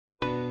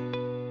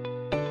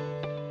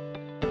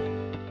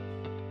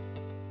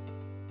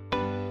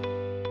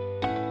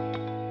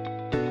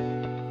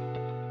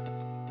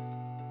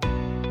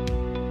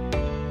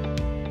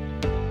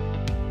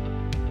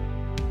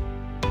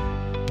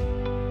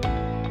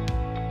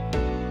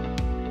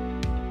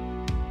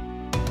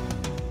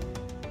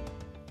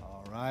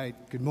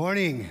right, good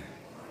morning.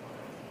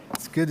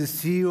 It's good to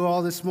see you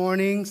all this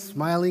morning,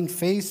 smiling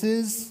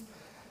faces.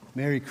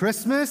 Merry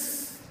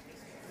Christmas.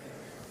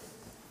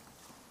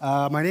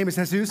 My name is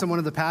Jesús. I'm one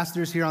of the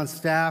pastors here on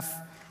staff.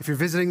 If you're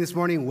visiting this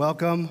morning,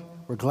 welcome.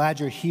 We're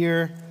glad you're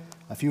here.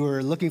 If you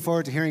were looking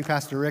forward to hearing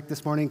Pastor Rick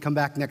this morning, come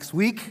back next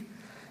week,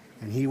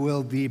 and he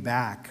will be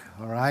back,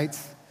 all right?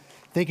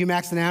 Thank you,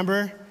 Max and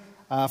Amber.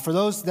 For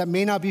those that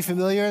may not be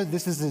familiar,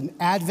 this is an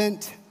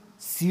Advent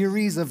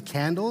series of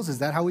candles. Is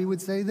that how we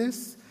would say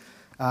this?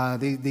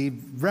 They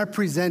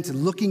represent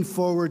looking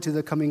forward to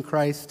the coming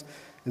Christ.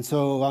 And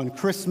so on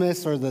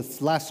Christmas, or the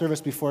last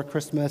service before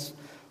Christmas,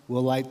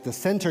 we'll light the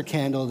center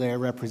candle there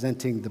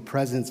representing the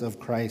presence of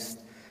Christ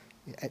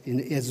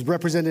is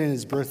represented in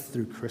his birth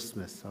through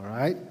Christmas, all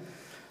right?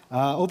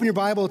 Open your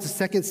Bible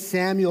to 2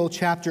 Samuel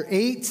chapter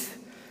 8,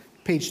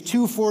 page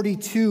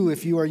 242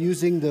 if you are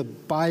using the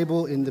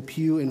Bible in the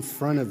pew in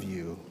front of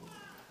you.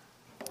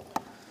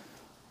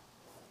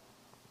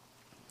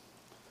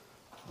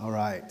 All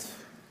right.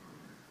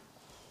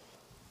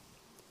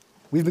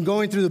 We've been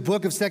going through the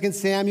book of 2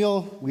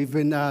 Samuel. We've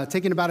been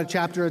taking about a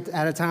chapter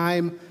at a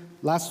time.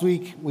 Last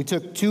week, we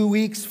took 2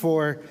 weeks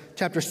for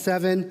chapter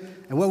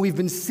 7. And what we've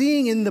been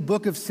seeing in the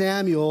book of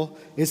Samuel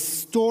is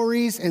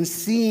stories and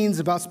scenes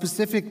about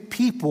specific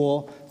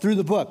people through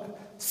the book.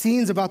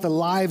 Scenes about the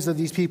lives of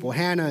these people,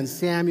 Hannah and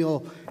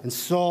Samuel and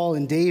Saul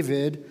and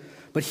David.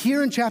 But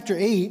here in chapter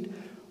 8,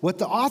 what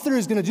the author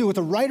is going to do, what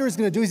the writer is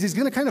going to do, is he's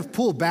going to kind of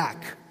pull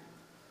back.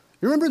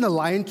 You remember in The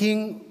Lion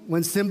King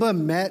when Simba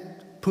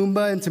met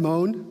Pumbaa and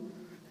Timon?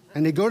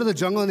 And they go to the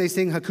jungle and they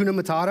sing Hakuna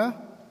Matata?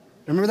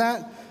 Remember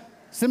that?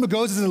 Simba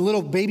goes as a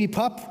little baby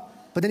pup,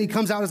 but then he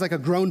comes out as like a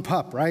grown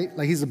pup, right?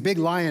 Like he's a big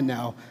lion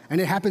now.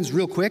 And it happens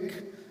real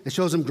quick. It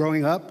shows him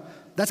growing up.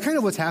 That's kind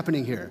of what's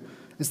happening here.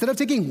 Instead of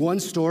taking one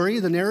story,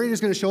 the narrator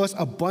is going to show us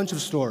a bunch of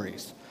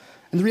stories.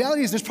 And the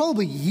reality is there's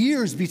probably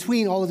years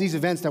between all of these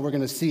events that we're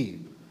going to see.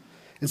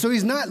 And so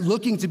he's not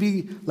looking to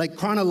be like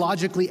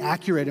chronologically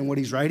accurate in what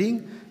he's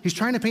writing. He's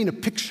trying to paint a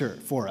picture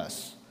for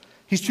us.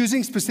 He's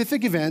choosing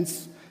specific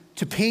events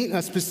to paint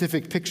a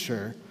specific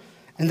picture.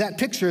 And that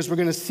picture, as we're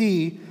going to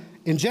see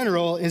in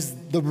general, is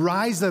the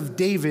rise of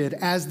David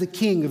as the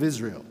king of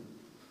Israel.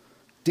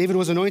 David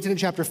was anointed in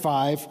chapter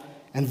 5,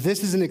 and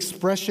this is an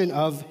expression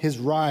of his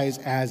rise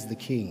as the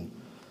king.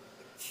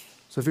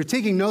 So if you're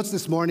taking notes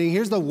this morning,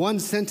 here's the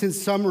one-sentence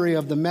summary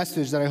of the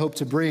message that I hope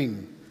to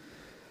bring.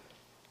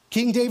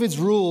 King David's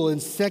rule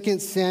in 2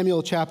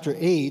 Samuel chapter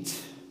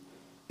 8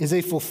 is a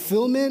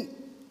fulfillment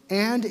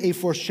and a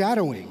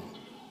foreshadowing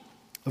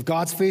of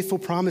God's faithful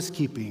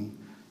promise-keeping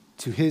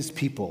to his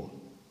people.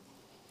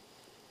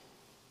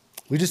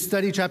 We just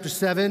studied chapter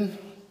 7.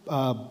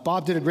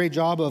 Bob did a great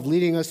job of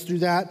leading us through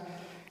that.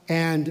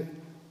 And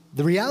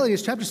the reality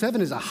is chapter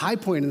 7 is a high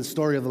point in the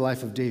story of the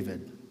life of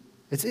David.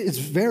 It's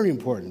very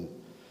important.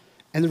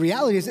 And the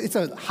reality is it's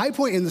a high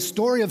point in the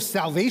story of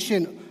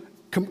salvation,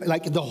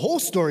 like the whole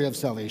story of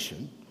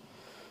salvation.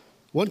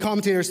 One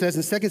commentator says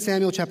in 2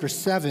 Samuel chapter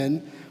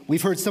 7,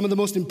 we've heard some of the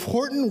most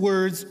important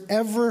words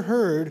ever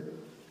heard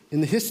in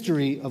the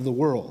history of the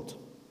world.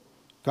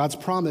 God's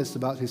promise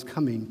about his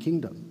coming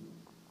kingdom.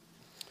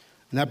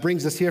 And that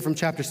brings us here from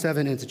chapter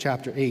 7 into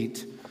chapter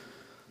 8.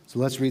 So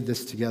let's read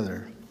this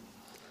together.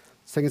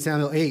 2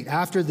 Samuel 8.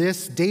 After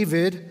this,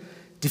 David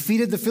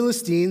defeated the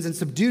Philistines and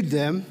subdued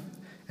them.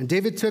 And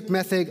David took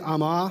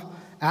Metheg-Ammah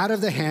out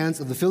of the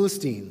hands of the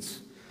Philistines.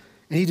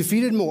 And he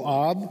defeated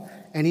Moab,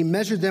 and he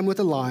measured them with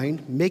a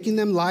line, making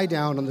them lie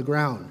down on the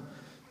ground.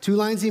 2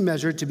 lines he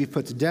measured to be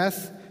put to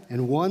death,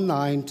 and 1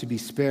 line to be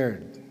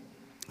spared.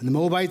 And the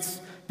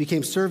Moabites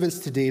became servants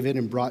to David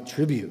and brought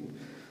tribute.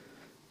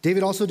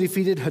 David also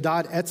defeated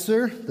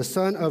Hadad-Etzer, the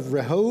son of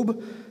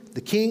Rehob, the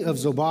king of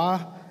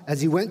Zobah,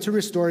 as he went to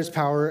restore his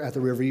power at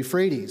the river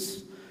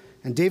Euphrates.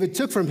 And David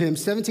took from him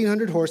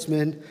 1,700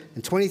 horsemen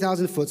and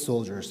 20,000 foot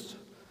soldiers.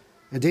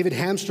 And David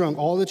hamstrung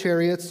all the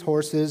chariots,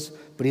 horses,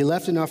 but he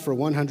left enough for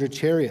 100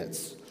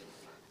 chariots.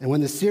 And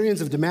when the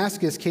Syrians of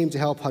Damascus came to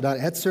help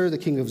Hadad-Etzer, the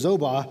king of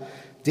Zobah,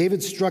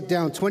 David struck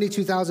down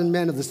 22,000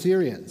 men of the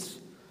Syrians.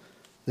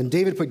 Then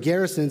David put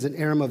garrisons in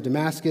Aram of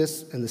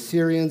Damascus, and the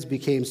Syrians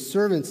became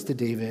servants to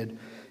David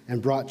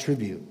and brought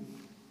tribute.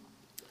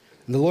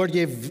 And the Lord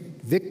gave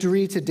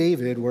victory to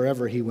David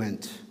wherever he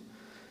went.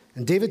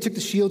 And David took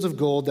the shields of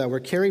gold that were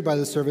carried by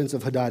the servants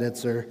of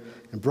Hadad-Etzer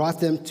and brought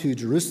them to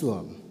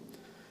Jerusalem.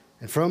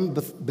 And from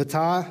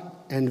Betah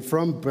and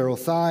from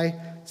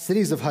Berothai,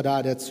 cities of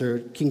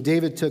Hadad-Etzer, King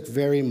David took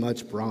very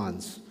much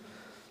bronze.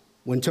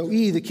 When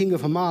Toi, the king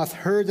of Hamath,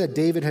 heard that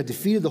David had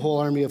defeated the whole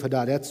army of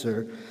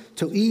Hadad-Etzer,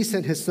 Toi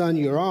sent his son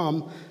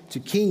Joram to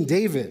King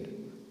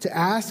David to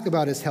ask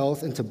about his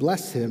health and to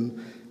bless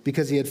him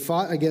because he had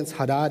fought against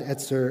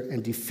Hadad-Etzer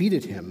and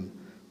defeated him.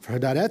 For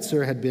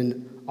Hadad-Etzer had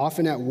been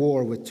often at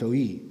war with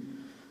Toi.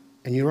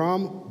 And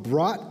Joram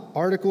brought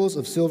articles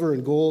of silver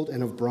and gold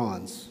and of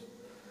bronze.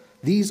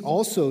 These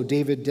also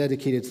David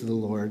dedicated to the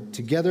Lord,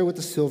 together with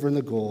the silver and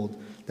the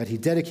gold that he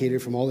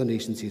dedicated from all the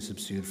nations he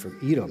subdued, from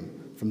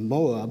Edom, from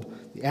Moab,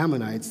 the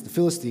Ammonites, the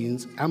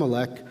Philistines,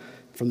 Amalek,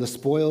 from the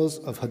spoils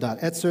of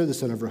Hadad-Etzer, the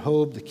son of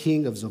Rehob, the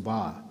king of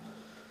Zobah.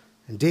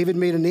 And David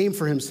made a name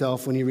for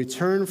himself when he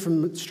returned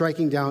from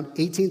striking down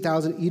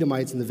 18,000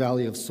 Edomites in the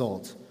valley of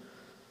Salt.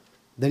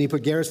 Then he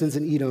put garrisons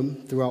in Edom.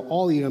 Throughout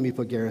all Edom he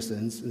put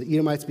garrisons, and the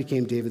Edomites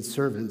became David's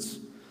servants.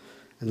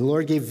 And the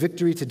Lord gave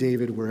victory to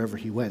David wherever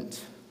he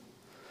went.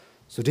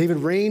 So David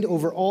reigned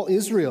over all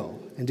Israel,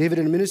 and David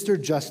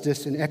administered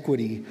justice and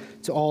equity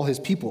to all his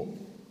people.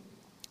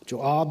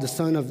 Joab, the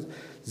son of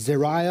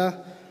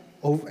Zeruiah,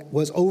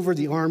 was over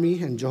the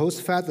army, and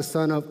Jehoshaphat, the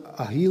son of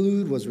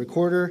Ahilud, was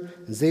recorder,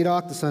 and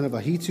Zadok, the son of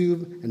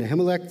Ahitub, and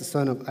Ahimelech, the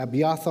son of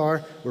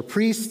Abiathar, were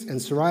priests, and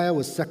Sariah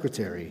was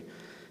secretary.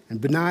 And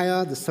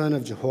Benaiah, the son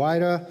of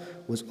Jehoiada,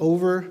 was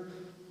over,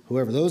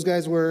 whoever those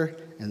guys were,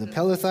 and the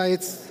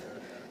Pelethites,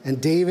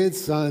 and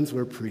David's sons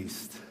were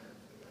priests.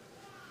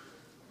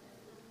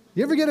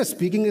 You ever get a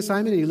speaking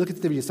assignment, and you look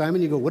at the assignment,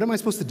 and you go, what am I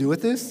supposed to do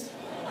with this?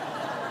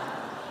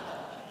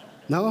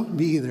 No?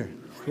 Me either.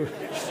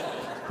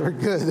 We're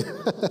good.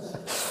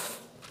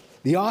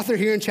 The author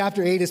here in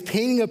chapter 8 is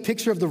painting a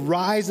picture of the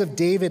rise of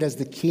David as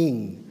the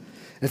king.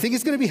 And I think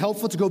it's going to be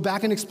helpful to go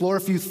back and explore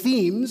a few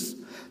themes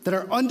that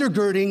are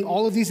undergirding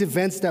all of these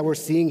events that we're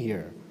seeing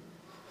here.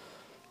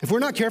 If we're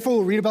not careful,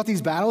 we'll read about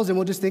these battles and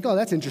we'll just think, oh,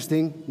 that's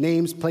interesting.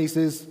 Names,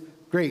 places,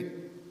 great.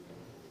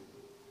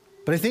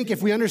 But I think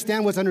if we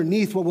understand what's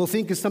underneath, what we'll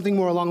think is something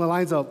more along the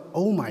lines of,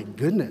 oh my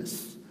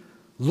goodness,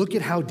 look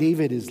at how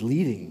David is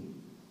leading.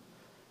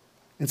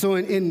 And so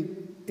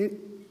in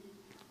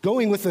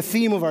going with the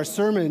theme of our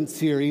sermon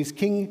series,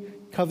 King,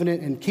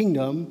 Covenant, and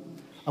Kingdom,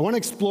 I want to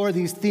explore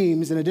these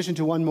themes in addition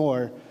to one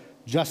more,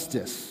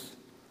 justice.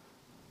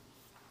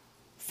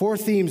 4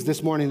 themes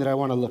this morning that I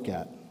want to look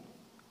at.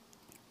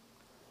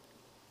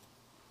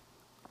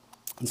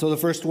 And so the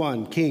first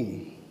one,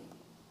 king.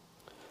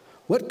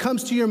 What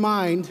comes to your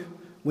mind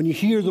when you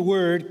hear the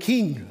word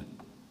king?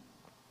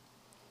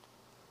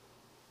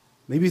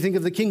 Maybe you think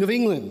of the King of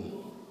England.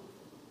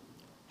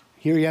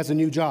 Here he has a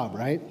new job,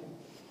 right?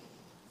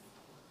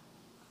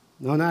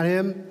 No, not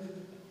him.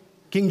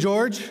 King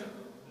George.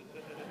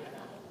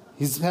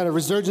 He's had a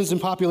resurgence in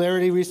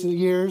popularity recent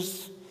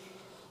years.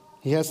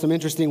 He has some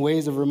interesting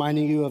ways of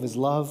reminding you of his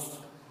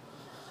love.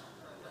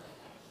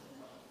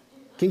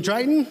 King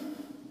Triton.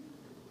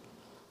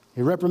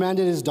 He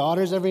reprimanded his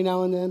daughters every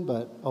now and then,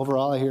 but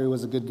overall I hear he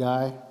was a good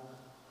guy.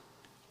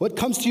 What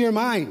comes to your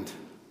mind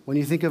when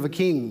you think of a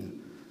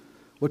king?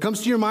 What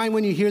comes to your mind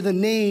when you hear the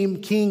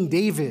name King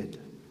David?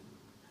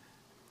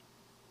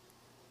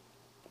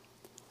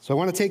 So I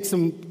want to take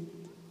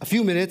a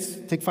few minutes,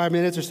 take 5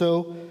 minutes or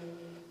so,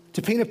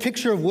 to paint a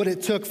picture of what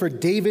it took for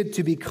David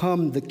to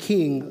become the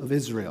king of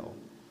Israel.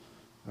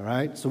 All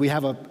right? So we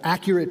have an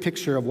accurate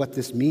picture of what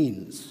this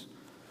means.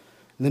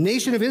 And the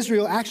nation of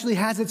Israel actually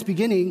has its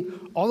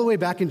beginning all the way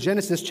back in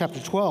Genesis chapter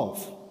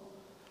 12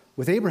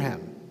 with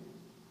Abraham.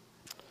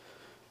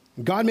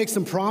 God makes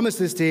some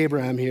promises to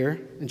Abraham here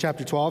in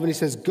chapter 12, and he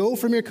says, "Go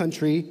from your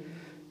country,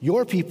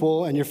 your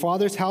people, and your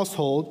father's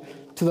household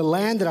to the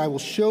land that I will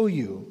show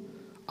you.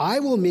 I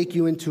will make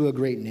you into a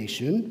great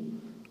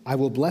nation. I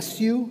will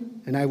bless you,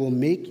 and I will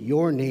make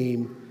your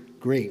name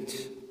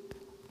great.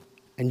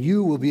 And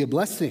you will be a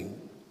blessing.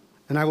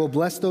 And I will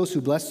bless those who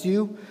bless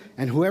you,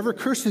 and whoever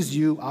curses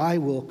you, I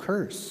will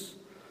curse.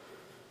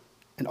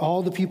 And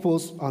all the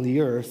peoples on the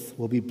earth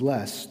will be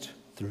blessed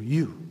through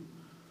you."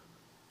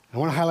 I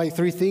want to highlight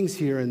 3 things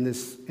here in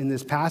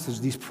this passage,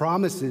 these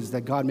promises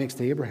that God makes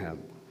to Abraham.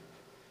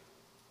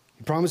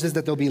 He promises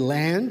that there'll be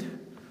land.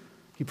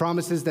 He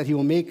promises that he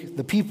will make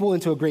the people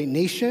into a great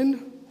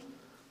nation,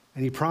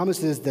 and he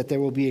promises that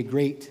there will be a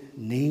great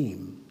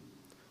name.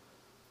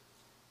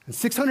 And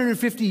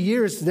 650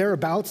 years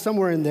thereabouts,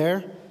 somewhere in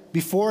there,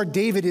 before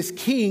David is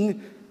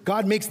king,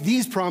 God makes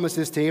these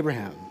promises to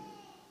Abraham.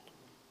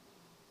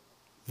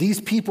 These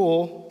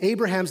people,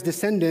 Abraham's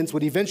descendants,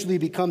 would eventually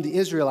become the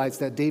Israelites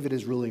that David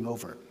is ruling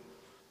over.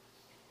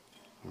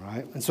 All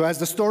right? And so as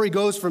the story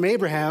goes from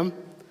Abraham,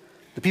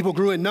 the people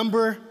grew in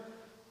number.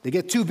 They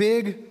get too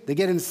big. They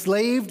get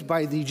enslaved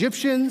by the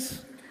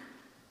Egyptians.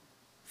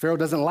 Pharaoh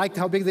doesn't like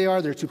how big they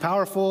are. They're too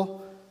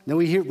powerful. And then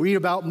we read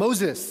about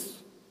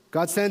Moses.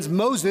 God sends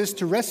Moses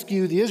to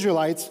rescue the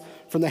Israelites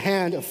from the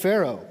hand of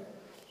Pharaoh.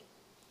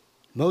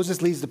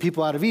 Moses leads the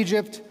people out of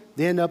Egypt.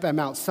 They end up at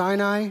Mount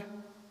Sinai.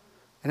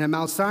 And at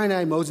Mount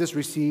Sinai, Moses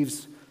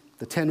receives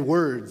the 10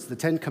 words, the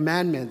 10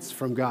 commandments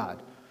from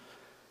God.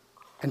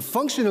 And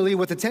functionally,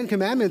 what the 10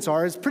 commandments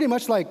are is pretty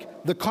much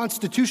like the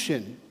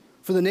Constitution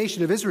for the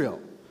nation of Israel.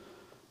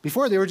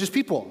 Before, they were just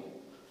people.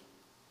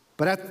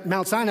 But at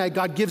Mount Sinai,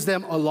 God gives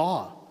them a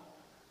law.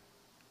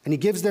 And he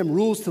gives them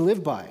rules to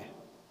live by.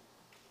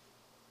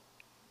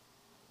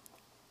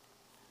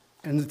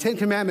 And the 10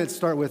 commandments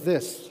start with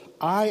this: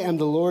 "I am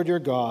the Lord your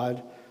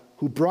God,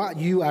 who brought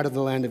you out of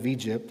the land of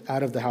Egypt,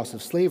 out of the house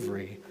of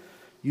slavery.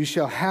 You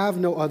shall have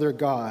no other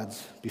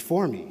gods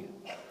before me."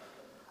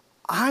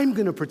 I'm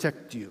going to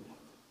protect you.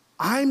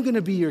 I'm going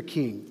to be your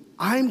king.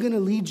 I'm going to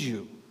lead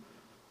you.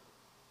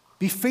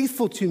 Be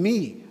faithful to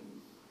me.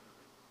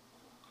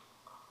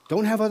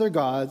 Don't have other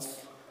gods.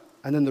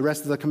 And then the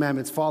rest of the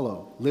commandments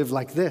follow. Live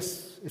like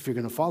this if you're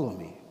going to follow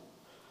me.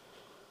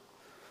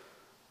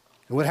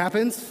 And what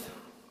happens?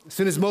 As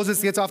soon as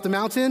Moses gets off the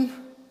mountain,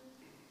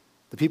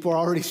 the people are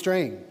already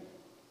straying,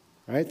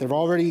 right? They've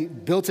already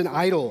built an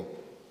idol,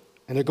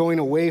 and they're going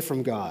away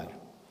from God.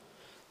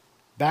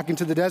 Back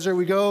into the desert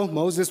we go.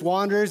 Moses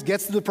wanders,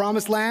 gets to the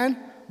promised land.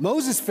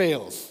 Moses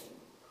fails.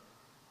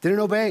 Didn't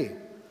obey.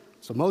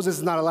 So Moses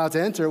is not allowed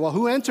to enter. Well,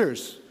 who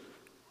enters?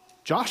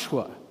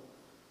 Joshua.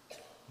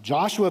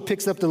 Joshua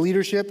picks up the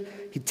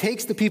leadership. He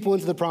takes the people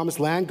into the promised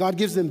land. God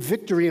gives them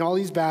victory in all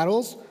these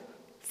battles.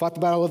 Fought the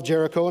Battle of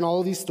Jericho and all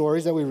of these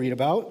stories that we read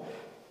about.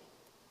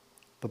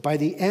 But by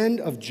the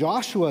end of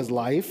Joshua's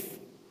life,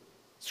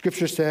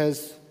 Scripture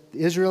says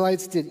the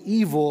Israelites did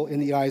evil in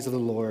the eyes of the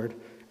Lord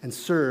and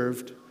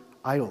served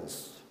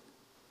idols.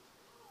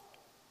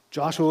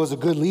 Joshua was a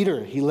good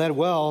leader. He led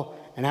well,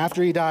 and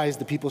after he dies,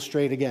 the people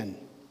strayed again.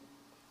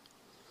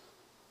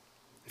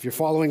 If you're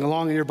following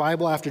along in your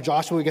Bible, after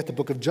Joshua, we get the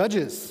book of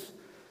Judges.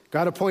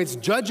 God appoints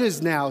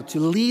judges now to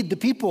lead the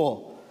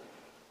people.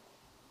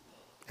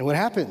 And what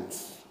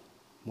happens?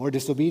 More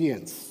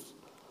disobedience,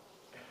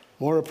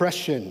 more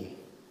oppression,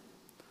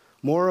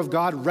 more of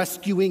God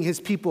rescuing his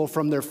people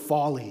from their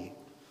folly.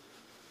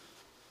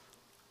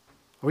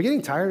 Are we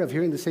getting tired of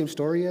hearing the same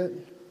story yet?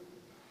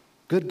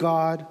 Good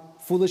God,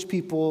 foolish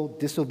people,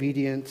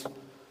 disobedient.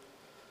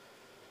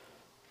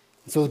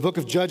 So the book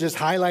of Judges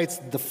highlights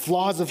the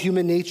flaws of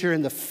human nature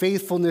and the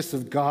faithfulness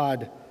of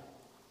God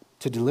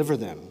to deliver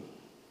them.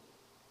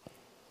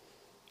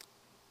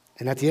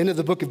 And at the end of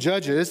the book of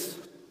Judges,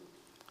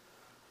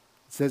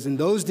 it says, in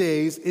those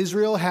days,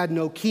 Israel had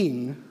no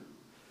king.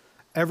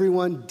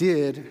 Everyone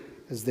did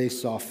as they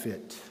saw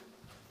fit.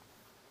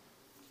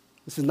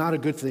 This is not a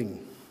good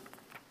thing.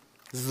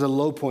 This is a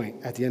low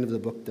point at the end of the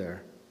book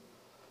there.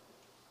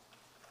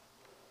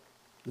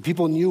 The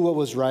people knew what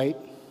was right.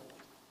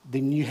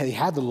 They knew they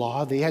had the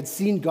law. They had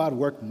seen God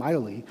work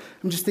mightily.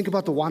 I mean, just think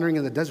about the wandering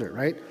in the desert,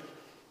 right?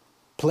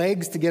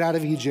 Plagues to get out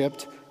of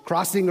Egypt,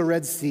 crossing a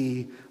Red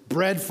Sea,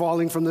 bread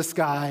falling from the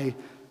sky,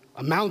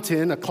 a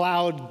mountain, a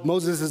cloud,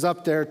 Moses is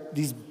up there,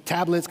 these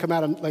tablets come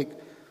out of,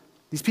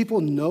 these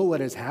people know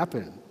what has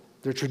happened.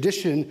 Their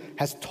tradition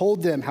has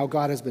told them how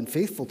God has been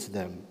faithful to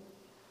them.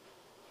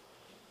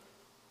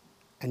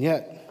 And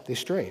yet, they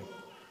stray.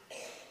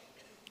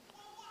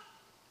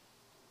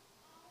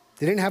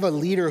 They didn't have a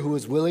leader who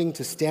was willing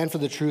to stand for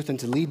the truth and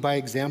to lead by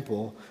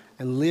example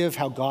and live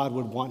how God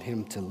would want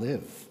him to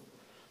live.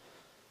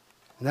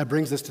 And that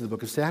brings us to the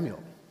book of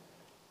Samuel.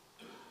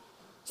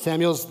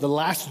 Samuel's the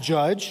last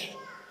judge,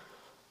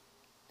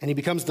 and he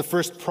becomes the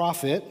first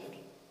prophet,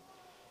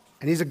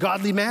 and he's a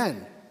godly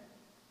man.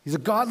 He's a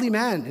godly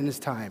man in his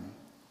time.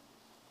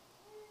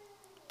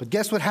 But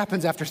guess what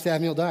happens after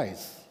Samuel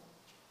dies?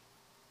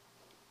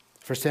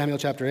 1 Samuel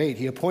chapter 8,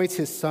 he appoints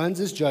his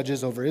sons as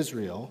judges over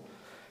Israel.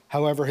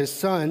 However, his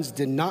sons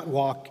did not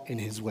walk in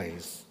his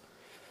ways.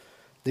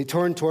 They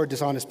turned toward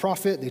dishonest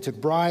profit, they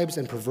took bribes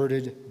and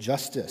perverted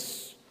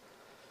justice.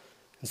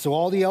 And so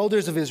all the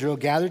elders of Israel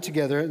gathered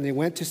together, and they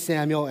went to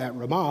Samuel at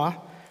Ramah,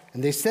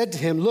 and they said to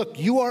him, look,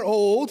 you are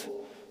old,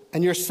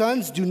 and your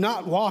sons do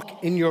not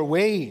walk in your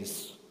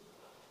ways.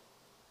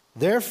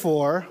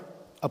 Therefore,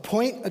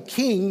 appoint a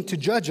king to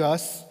judge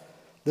us,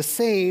 the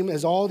same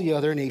as all the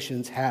other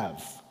nations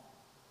have.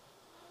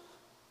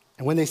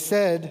 And when they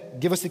said,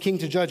 give us a king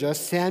to judge us,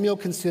 Samuel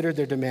considered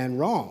their demand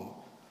wrong.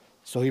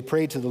 So he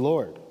prayed to the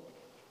Lord.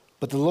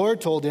 But the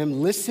Lord told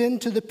him, listen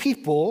to the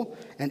people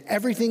and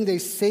everything they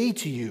say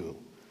to you.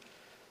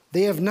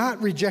 They have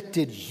not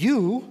rejected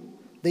you,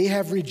 they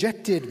have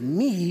rejected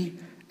me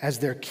as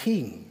their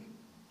king.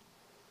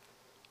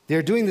 They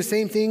are doing the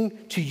same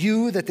thing to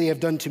you that they have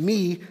done to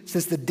me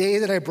since the day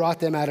that I brought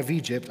them out of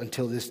Egypt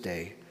until this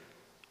day,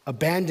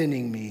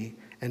 abandoning me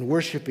and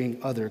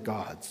worshiping other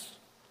gods.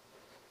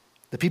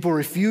 The people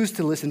refused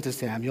to listen to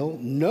Samuel.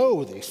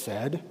 No, they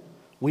said,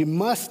 we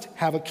must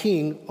have a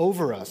king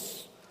over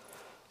us.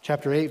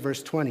 Chapter 8,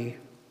 verse 20.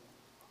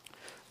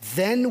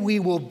 Then we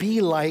will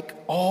be like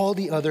all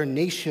the other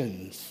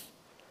nations.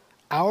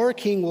 Our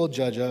king will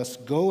judge us,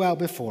 go out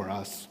before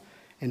us,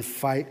 and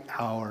fight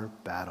our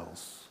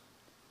battles.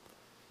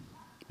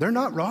 They're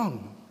not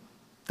wrong.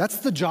 That's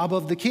the job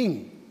of the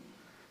king.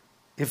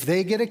 If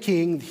they get a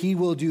king, he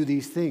will do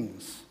these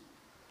things.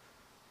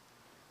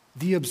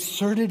 The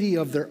absurdity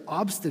of their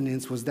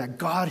obstinance was that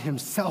God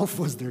himself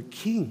was their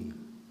king.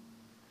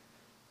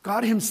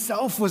 God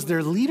himself was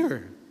their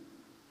leader.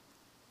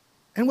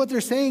 And what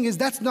they're saying is,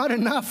 that's not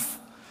enough.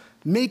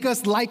 Make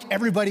us like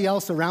everybody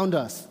else around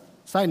us.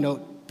 Side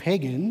note,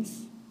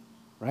 pagans,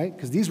 right?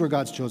 Because these were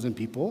God's chosen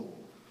people.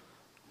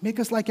 Make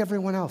us like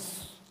everyone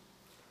else.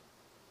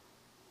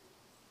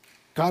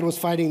 God was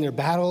fighting their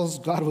battles.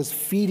 God was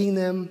feeding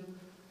them.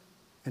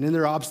 And in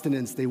their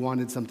obstinance, they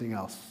wanted something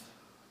else.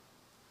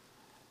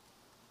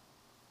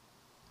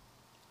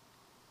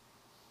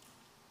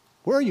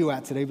 Where are you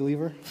at today,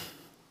 believer?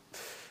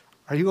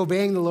 Are you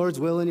obeying the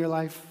Lord's will in your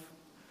life?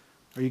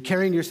 Are you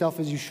carrying yourself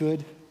as you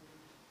should?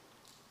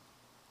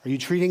 Are you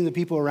treating the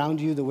people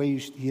around you the way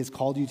He has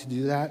called you to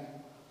do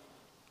that?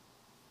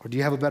 Or do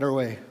you have a better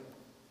way?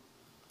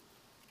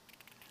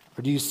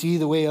 Or do you see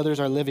the way others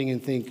are living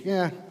and think,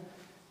 yeah,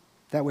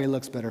 that way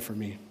looks better for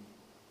me?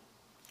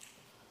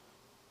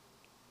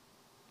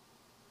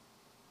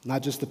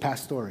 Not just the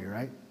past story,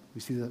 right?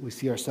 We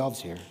see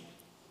ourselves here.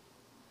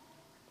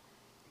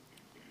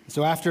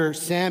 So after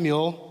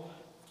Samuel,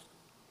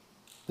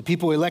 the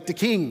people elect a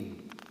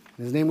king.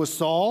 His name was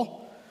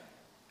Saul.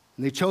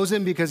 And they chose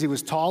him because he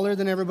was taller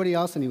than everybody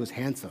else and he was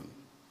handsome.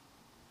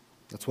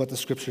 That's what the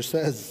scripture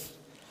says.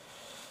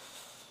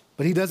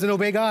 But he doesn't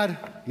obey God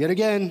yet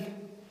again.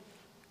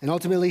 And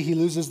ultimately he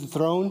loses the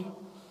throne.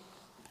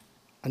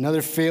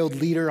 Another failed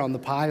leader on the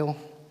pile.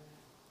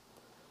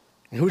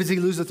 And who does he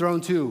lose the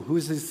throne to? Who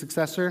is his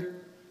successor?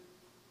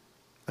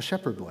 A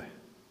shepherd boy.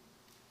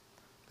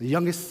 The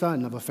youngest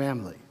son of a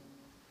family.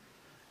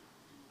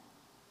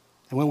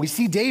 And when we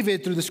see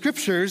David through the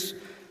scriptures,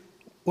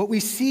 what we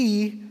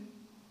see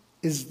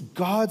is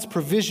God's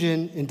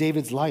provision in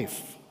David's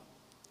life.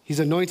 He's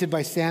anointed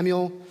by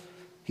Samuel.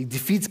 He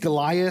defeats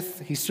Goliath.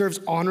 He serves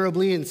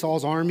honorably in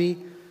Saul's army.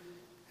 And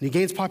he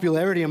gains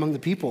popularity among the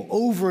people.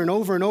 Over and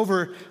over and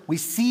over, we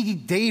see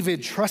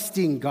David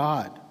trusting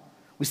God.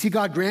 We see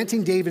God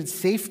granting David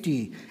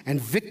safety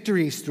and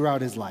victories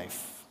throughout his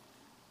life.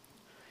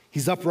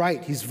 He's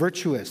upright. He's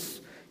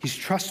virtuous. He's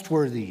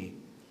trustworthy.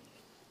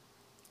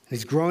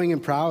 He's growing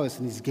in prowess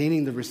and he's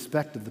gaining the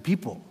respect of the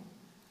people.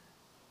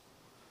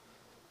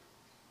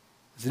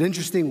 It's an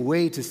interesting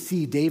way to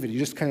see David. You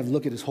just kind of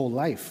look at his whole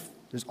life.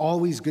 There's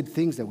always good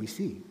things that we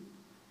see.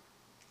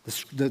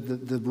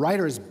 The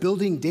writer is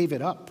building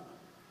David up.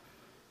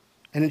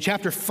 And in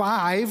chapter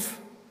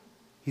 5,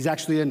 he's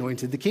actually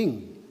anointed the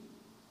king.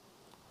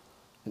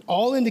 And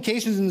all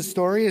indications in the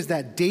story is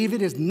that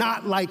David is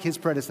not like his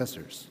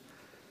predecessors.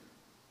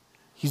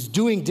 He's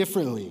doing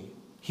differently.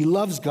 He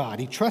loves God.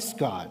 He trusts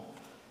God.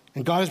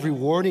 And God is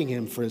rewarding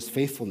him for his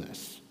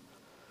faithfulness.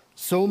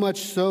 So much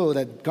so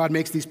that God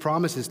makes these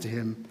promises to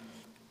him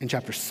in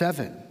chapter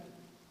 7.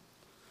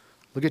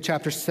 Look at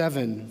chapter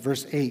 7,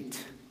 verse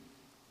 8.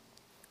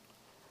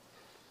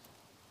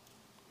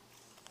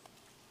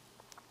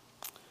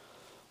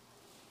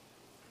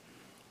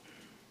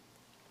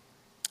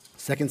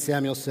 Second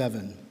Samuel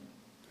 7.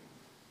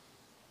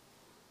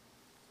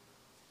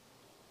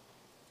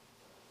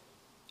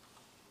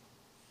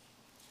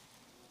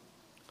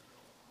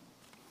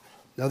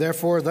 Now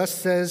therefore,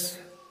 thus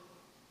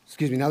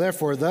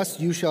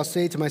you shall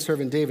say to my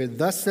servant David,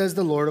 thus says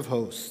the Lord of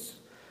hosts,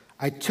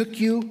 I took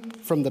you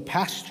from the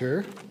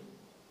pasture.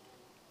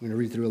 I'm going to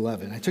read through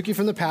 11. I took you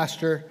from the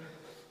pasture,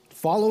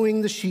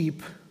 following the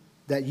sheep,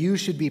 that you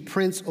should be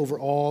prince over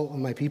all of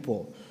my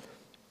people.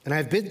 And I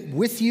have been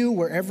with you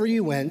wherever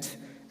you went,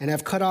 and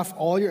have cut off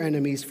all your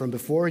enemies from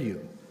before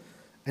you.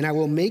 And I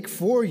will make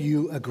for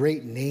you a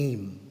great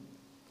name,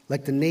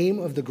 like the name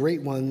of the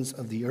great ones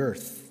of the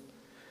earth.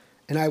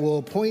 And I will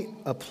appoint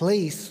a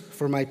place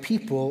for my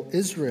people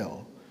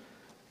Israel,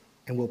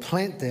 and will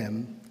plant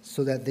them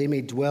so that they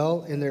may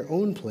dwell in their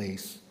own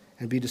place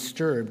and be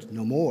disturbed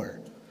no more.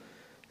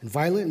 And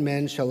violent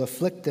men shall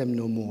afflict them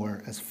no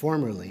more as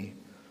formerly,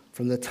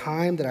 from the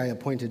time that I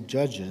appointed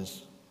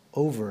judges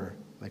over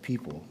my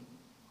people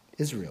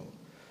Israel.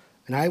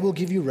 And I will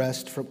give you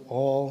rest from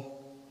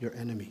all your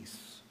enemies.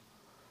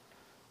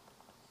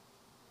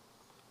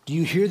 Do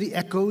you hear the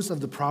echoes of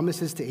the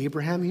promises to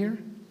Abraham here?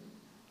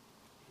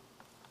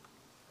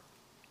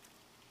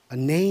 A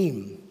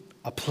name,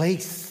 a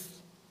place,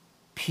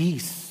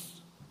 peace.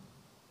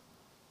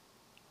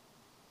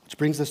 Which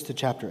brings us to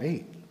chapter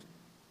 8.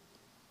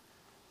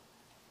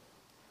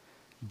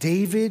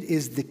 David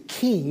is the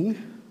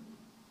king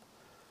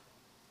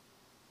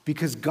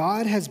because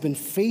God has been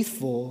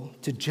faithful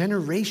to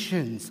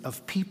generations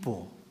of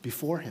people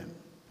before him.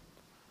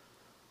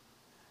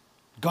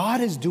 God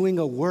is doing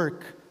a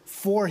work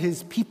for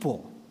his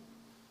people.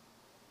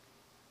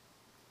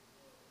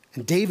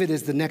 And David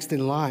is the next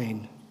in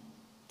line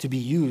to be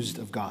used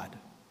of God.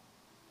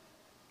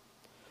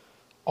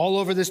 All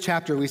over this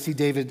chapter, we see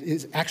David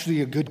is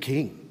actually a good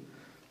king.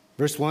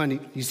 Verse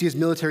 1, you see his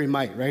military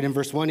might, right? In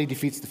verse 1, he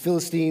defeats the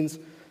Philistines.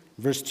 In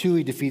verse 2,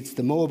 he defeats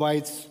the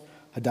Moabites.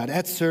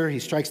 Hadad-Etzer, he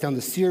strikes down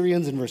the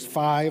Syrians. In verse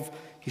 5,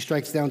 he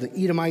strikes down the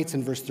Edomites.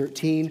 In verse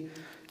 13,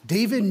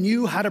 David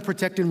knew how to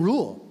protect and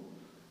rule.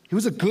 He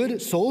was a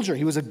good soldier.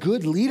 He was a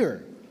good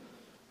leader.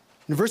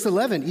 In verse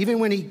 11, even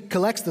when he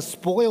collects the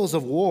spoils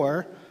of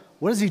war,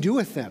 what does he do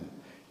with them?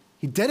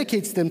 He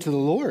dedicates them to the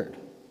Lord.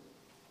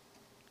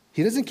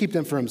 He doesn't keep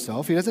them for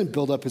himself. He doesn't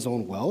build up his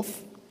own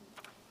wealth.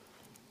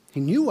 He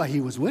knew why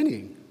he was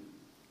winning,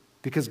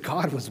 because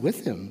God was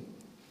with him.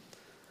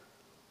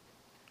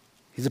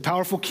 He's a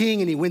powerful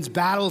king, and he wins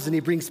battles, and he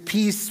brings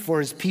peace for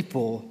his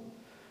people.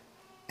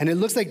 And it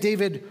looks like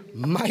David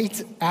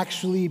might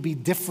actually be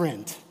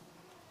different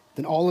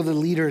than all of the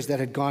leaders that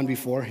had gone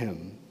before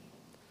him.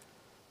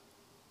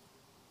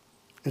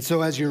 And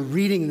so as you're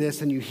reading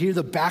this and you hear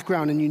the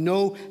background and you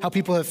know how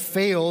people have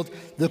failed,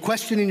 the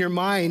question in your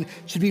mind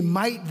should be,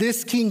 might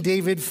this King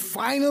David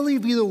finally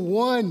be the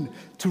one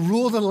to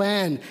rule the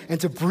land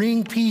and to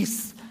bring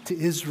peace to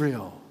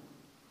Israel?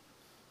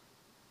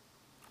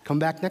 Come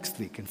back next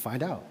week and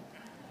find out.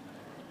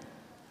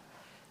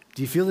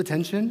 Do you feel the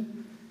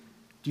tension?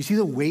 Do you see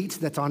the weight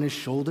that's on his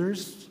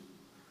shoulders?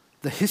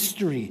 The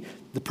history,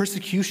 the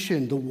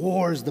persecution, the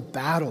wars, the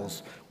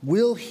battles.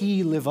 Will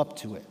he live up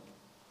to it?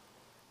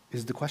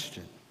 Is the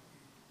question.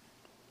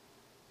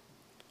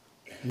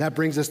 And that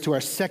brings us to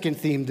our second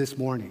theme this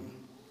morning.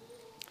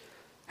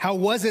 How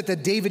was it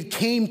that David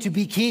came to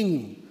be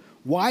king?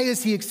 Why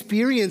is he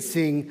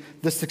experiencing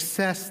the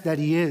success that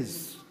he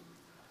is?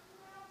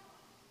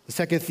 The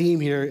second theme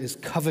here is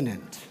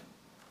covenant.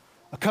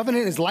 A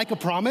covenant is like a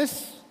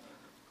promise.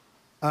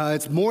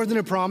 It's more than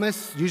a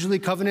promise.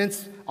 Usually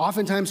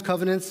oftentimes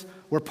covenants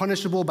were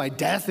punishable by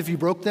death if you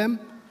broke them.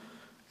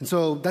 And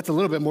so that's a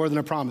little bit more than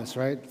a promise,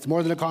 right? It's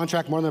more than a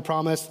contract, more than a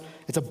promise.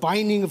 It's a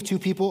binding of two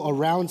people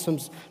around some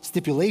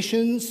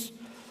stipulations.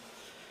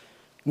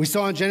 We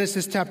saw in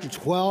Genesis chapter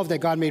 12 that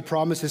God made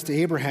promises to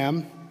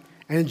Abraham.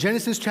 And in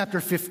Genesis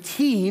chapter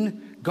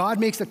 15,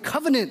 God makes a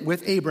covenant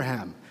with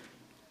Abraham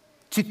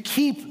to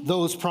keep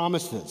those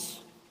promises.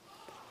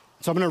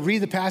 So I'm going to read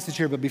the passage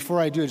here, but before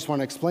I do, I just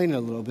want to explain it a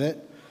little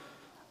bit.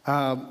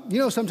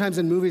 Sometimes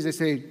in movies they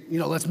say,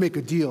 let's make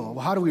a deal.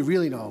 Well, how do we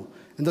really know?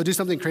 And they'll do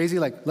something crazy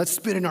like, let's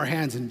spit in our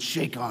hands and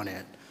shake on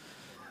it.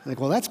 Like,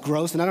 well, that's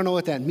gross, and I don't know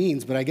what that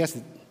means, but I guess,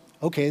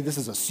 okay, this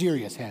is a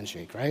serious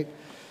handshake, right?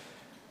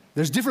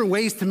 There's different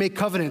ways to make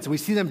covenants, and we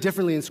see them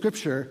differently in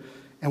Scripture.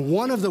 And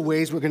one of the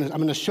ways I'm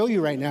going to show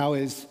you right now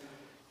is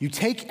you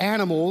take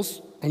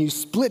animals and you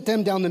split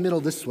them down the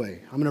middle this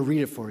way. I'm going to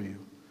read it for you.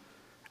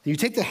 And you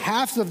take the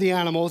halves of the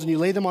animals and you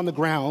lay them on the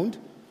ground,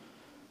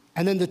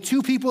 and then the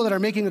two people that are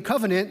making a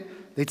covenant,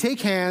 they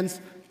take hands,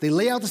 they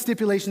lay out the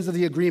stipulations of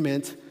the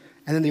agreement,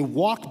 and then they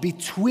walk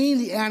between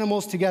the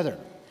animals together,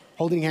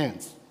 holding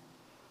hands.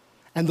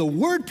 And the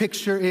word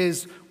picture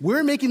is,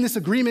 we're making this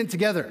agreement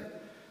together.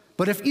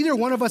 But if either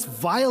one of us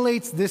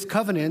violates this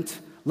covenant,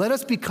 let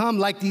us become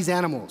like these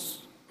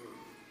animals.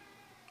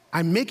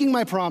 I'm making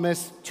my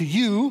promise to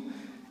you,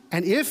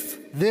 and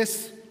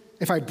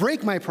if I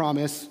break my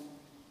promise,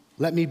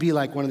 let me be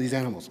like one of these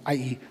animals,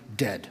 i.e.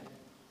 dead.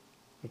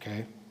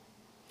 Okay?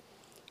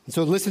 And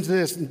so listen to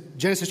this, in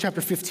Genesis chapter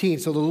 15.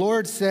 So the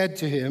Lord said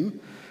to him,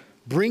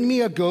 bring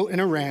me a goat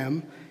and a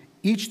ram,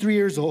 each 3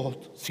 years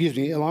old,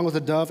 along with a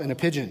dove and a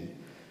pigeon.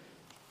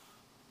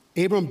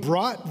 Abram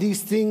brought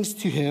these things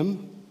to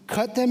him,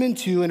 cut them in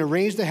two, and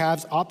arranged the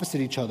halves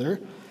opposite each other.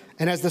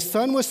 And as the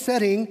sun was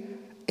setting,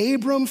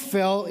 Abram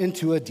fell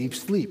into a deep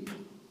sleep.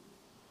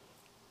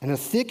 And a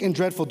thick and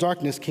dreadful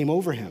darkness came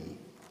over him.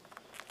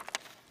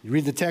 You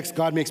read the text,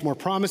 God makes more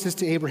promises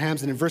to Abraham,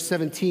 and in verse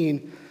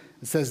 17,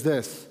 it says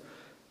this,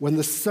 when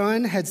the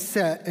sun had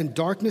set and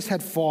darkness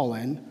had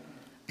fallen,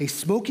 a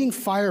smoking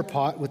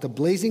firepot with a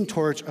blazing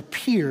torch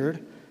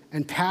appeared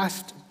and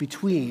passed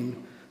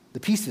between the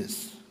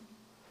pieces.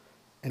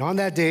 And on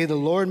that day, the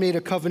Lord made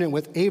a covenant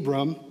with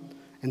Abram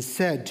and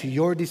said, to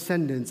your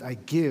descendants, I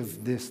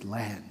give this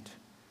land.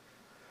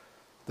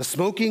 The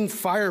smoking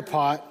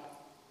firepot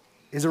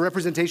is a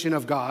representation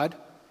of God,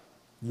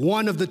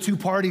 one of the two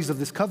parties of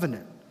this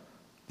covenant.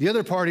 The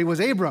other party was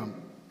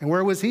Abram. And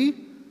where was he?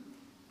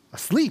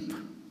 Asleep.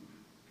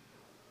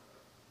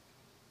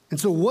 And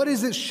so what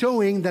is it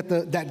showing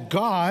that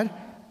God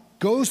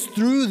goes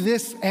through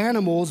this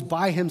animals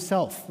by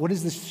himself? What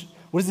does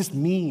this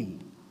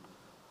mean?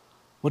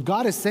 What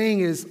God is saying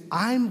is,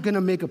 I'm going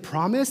to make a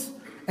promise,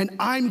 and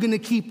I'm going to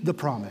keep the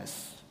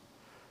promise.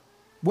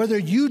 Whether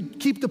you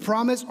keep the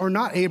promise or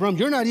not, Abram,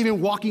 you're not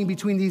even walking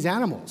between these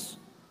animals.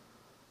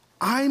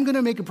 I'm going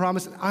to make a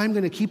promise, and I'm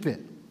going to keep it.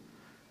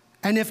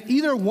 And if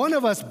either one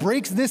of us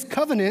breaks this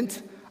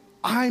covenant,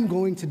 I'm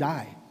going to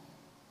die.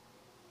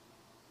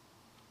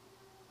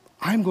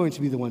 I'm going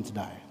to be the one to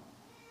die.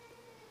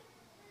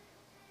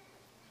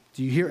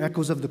 Do you hear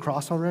echoes of the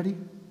cross already?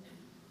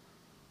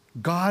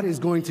 God is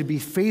going to be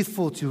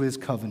faithful to his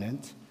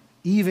covenant,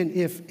 even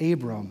if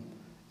Abram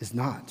is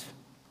not.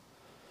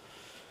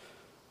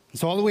 And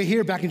so all the way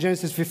here, back in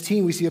Genesis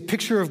 15, we see a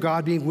picture of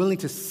God being willing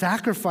to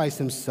sacrifice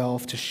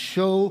himself to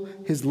show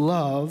his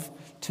love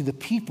to the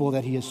people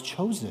that he has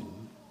chosen.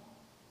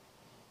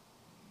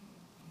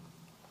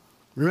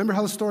 Remember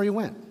how the story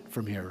went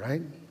from here,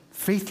 right?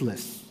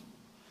 Faithless,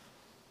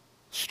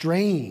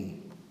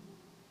 straying.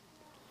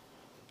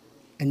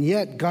 And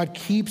yet God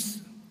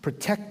keeps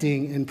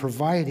protecting and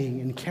providing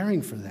and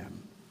caring for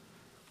them.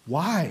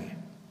 Why?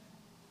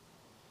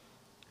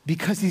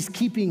 Because he's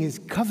keeping his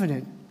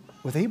covenant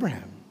with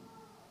Abraham.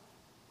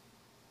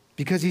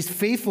 Because he's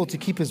faithful to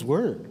keep his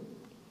word.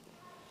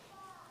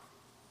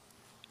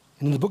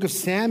 And in the book of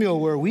Samuel,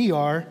 where we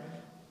are,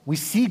 we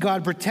see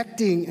God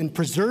protecting and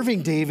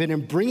preserving David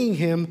and bringing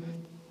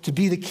him to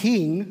be the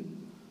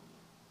king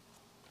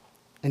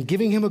and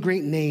giving him a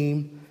great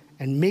name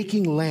and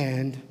making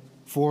land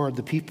for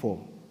the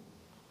people.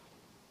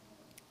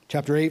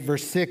 Chapter 8,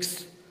 verse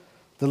 6,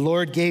 the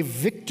Lord gave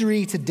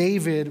victory to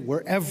David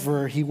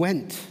wherever he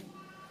went.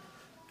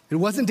 It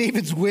wasn't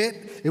David's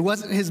wit, it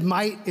wasn't his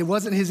might, it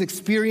wasn't his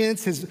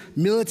experience, his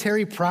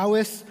military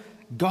prowess.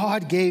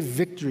 God gave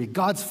victory.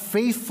 God's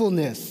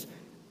faithfulness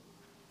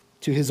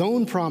to his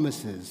own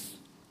promises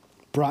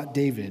brought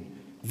David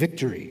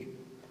victory.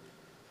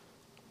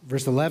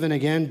 Verse 11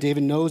 again,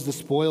 David knows the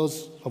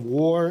spoils of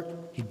war.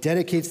 He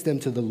dedicates them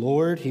to the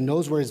Lord. He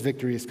knows where his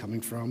victory is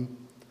coming from.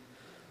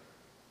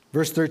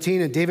 Verse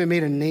 13, and David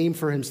made a name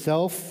for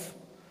himself.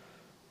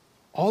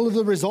 All of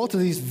the result of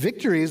these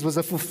victories was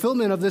a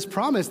fulfillment of this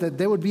promise that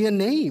there would be a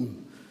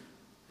name.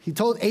 He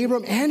told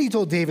Abram and he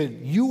told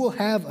David, you will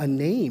have a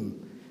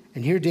name.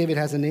 And here David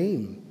has a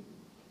name.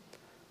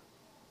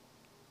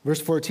 Verse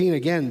 14,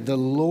 again, the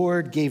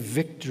Lord gave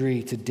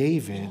victory to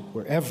David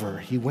wherever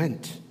he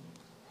went.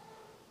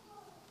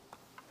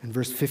 And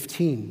verse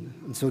 15,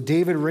 and so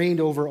David reigned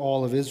over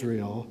all of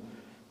Israel,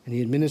 and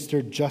he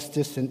administered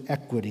justice and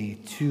equity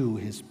to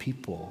his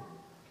people.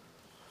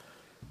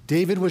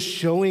 David was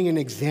showing an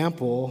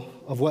example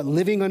of what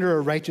living under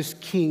a righteous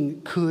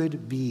king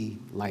could be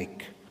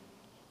like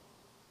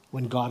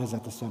when God is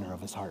at the center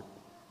of his heart.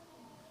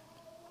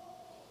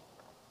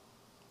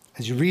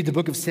 As you read the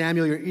book of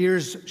Samuel, your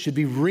ears should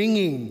be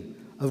ringing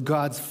of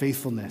God's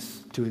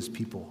faithfulness to his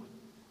people.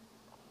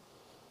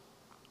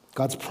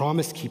 God's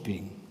promise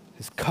keeping,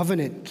 his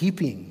covenant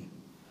keeping.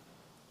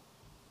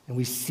 And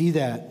we see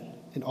that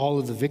in all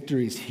of the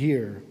victories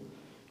here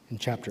in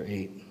chapter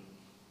 8.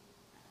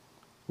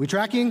 We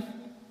tracking?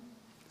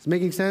 Is it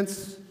making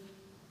sense?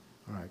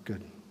 All right,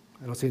 good.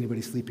 I don't see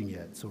anybody sleeping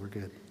yet, so we're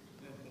good.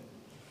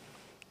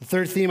 The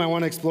third theme I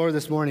want to explore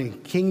this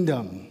morning,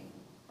 kingdom.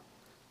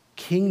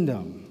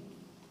 Kingdom.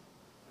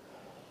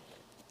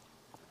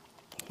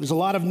 There's a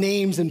lot of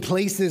names and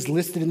places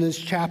listed in this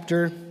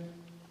chapter. And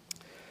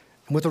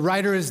what the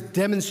writer is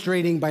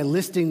demonstrating by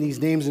listing these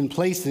names and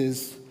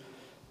places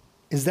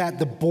is that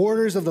the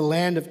borders of the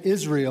land of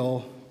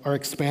Israel are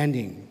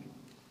expanding.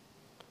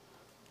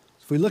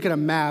 If we look at a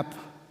map,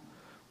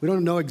 we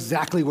don't know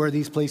exactly where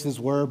these places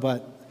were,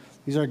 but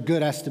these are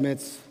good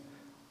estimates.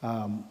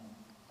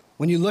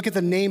 When you look at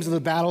the names of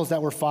the battles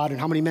that were fought and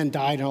how many men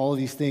died and all of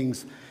these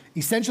things,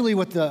 essentially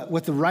what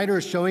the writer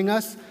is showing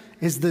us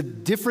is the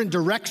different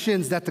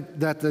directions that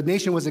the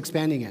nation was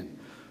expanding in.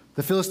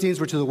 The Philistines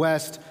were to the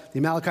west, the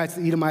Amalekites,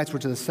 the Edomites were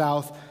to the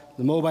south,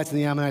 the Moabites and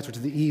the Ammonites were to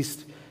the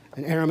east,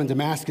 and Aram and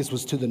Damascus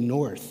was to the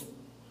north.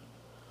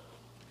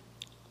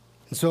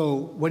 And so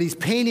what he's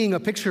painting a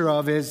picture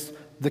of is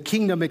the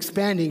kingdom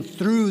expanding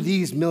through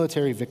these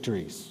military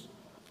victories.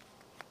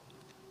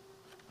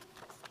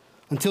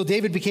 Until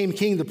David became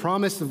king, the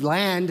promise of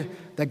land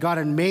that God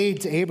had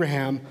made to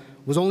Abraham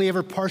was only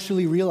ever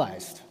partially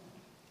realized.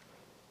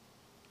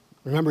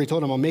 Remember, he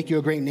told him, I'll make you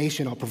a great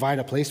nation. I'll provide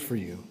a place for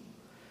you.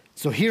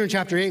 So here in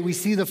chapter 8, we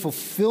see the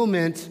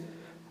fulfillment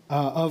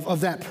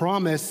of that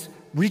promise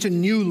reach a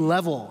new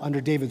level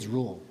under David's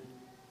rule.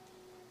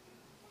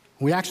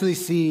 We actually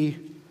see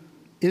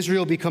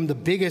Israel become the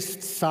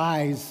biggest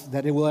size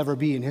that it will ever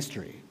be in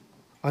history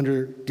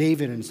under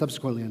David and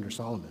subsequently under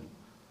Solomon.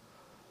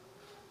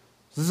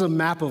 This is a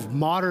map of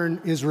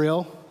modern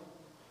Israel,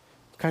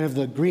 kind of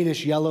the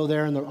greenish yellow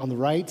there on the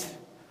right.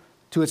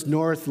 To its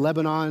north,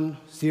 Lebanon,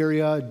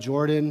 Syria,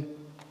 Jordan.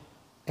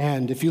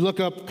 And if you look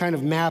up kind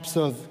of maps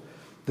of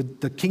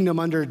the kingdom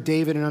under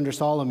David and under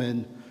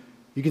Solomon,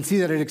 you can see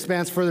that it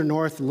expands further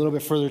north, a little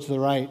bit further to the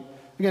right.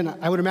 Again,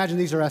 I would imagine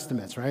these are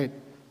estimates, right?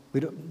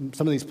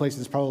 Some of these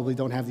places probably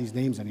don't have these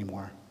names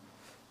anymore.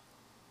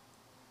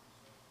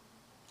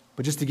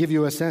 But just to give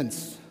you a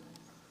sense,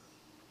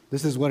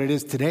 this is what it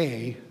is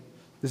today.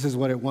 This is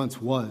what it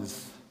once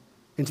was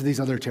into these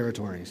other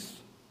territories.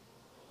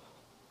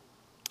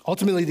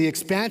 Ultimately, the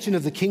expansion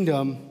of the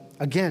kingdom,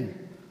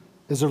 again,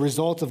 is a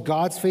result of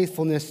God's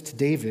faithfulness to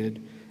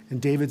David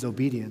and David's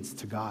obedience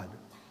to God.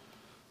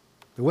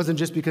 It wasn't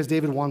just because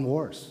David won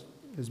wars.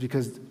 It was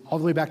because all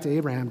the way back to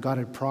Abraham, God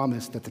had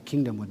promised that the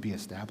kingdom would be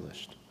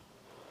established.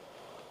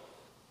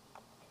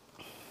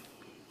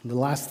 And the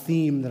last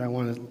theme that I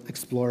want to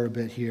explore a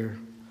bit here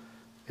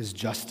is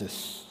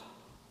justice.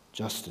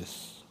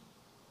 Justice.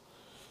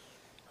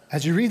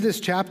 As you read this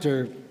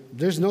chapter,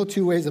 there's no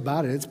two ways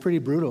about it. It's pretty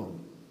brutal.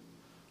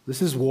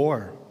 This is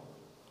war.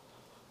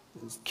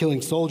 It's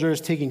killing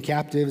soldiers, taking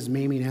captives,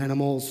 maiming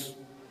animals.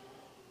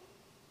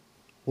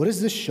 What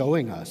is this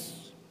showing us?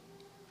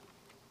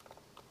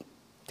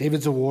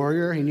 David's a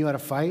warrior. He knew how to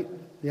fight.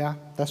 Yeah,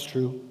 that's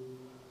true.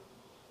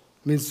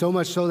 I mean, so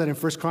much so that in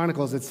 1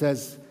 Chronicles it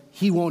says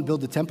he won't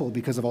build the temple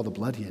because of all the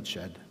blood he had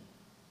shed.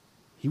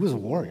 He was a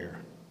warrior.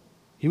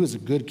 He was a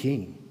good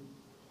king.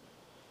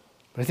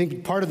 But I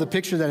think part of the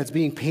picture that is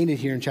being painted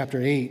here in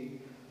chapter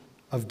 8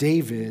 of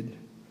David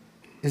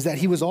is that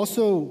he was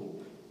also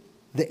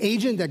the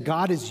agent that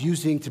God is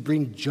using to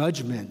bring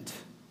judgment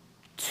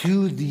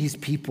to these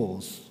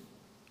peoples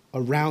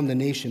around the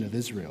nation of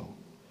Israel.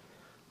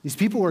 These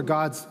people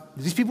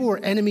were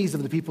enemies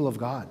of the people of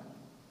God.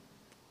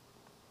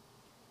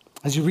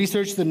 As you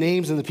research the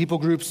names and the people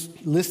groups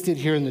listed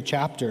here in the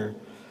chapter,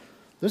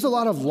 there's a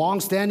lot of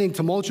long-standing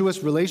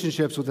tumultuous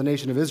relationships with the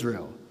nation of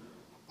Israel.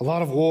 A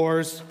lot of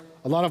wars,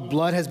 a lot of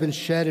blood has been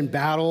shed in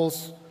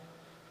battles.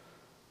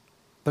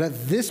 But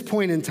at this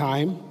point in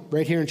time,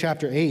 right here in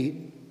chapter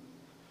 8,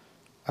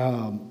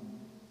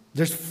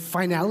 There's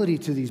finality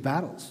to these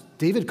battles.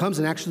 David comes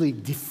and actually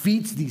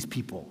defeats these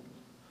people.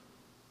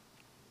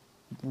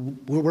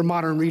 We're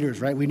modern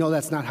readers, right? We know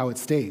that's not how it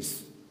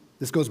stays.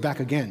 This goes back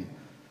again.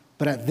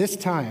 But at this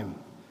time,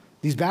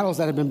 these battles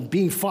that have been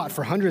being fought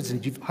for hundreds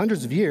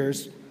of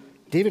years,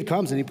 David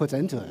comes and he puts an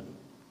end to it.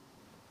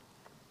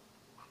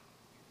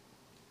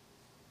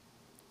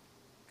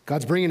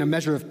 God's bringing a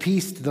measure of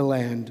peace to the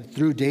land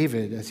through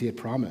David as he had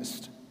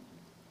promised.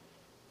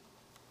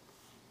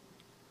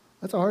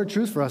 That's a hard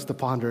truth for us to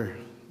ponder,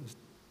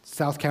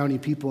 South County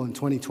people in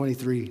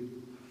 2023,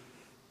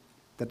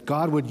 that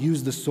God would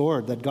use the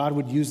sword, that God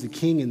would use the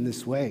king in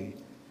this way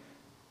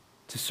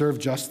to serve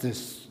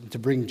justice and to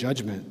bring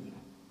judgment.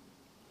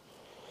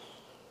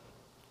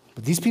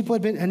 But these people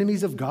had been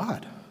enemies of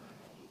God.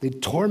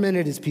 They'd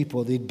tormented his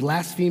people. They'd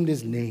blasphemed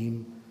his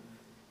name.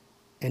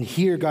 And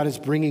here God is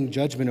bringing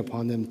judgment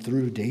upon them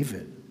through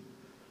David.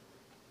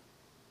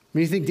 I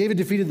mean, you think David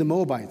defeated the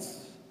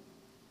Moabites.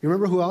 You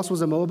remember who else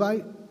was a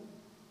Moabite?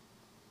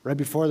 Right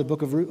before the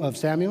book of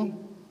Samuel?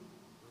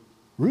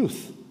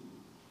 Ruth.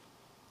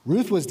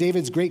 Ruth was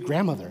David's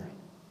great-grandmother.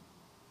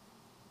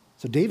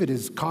 So David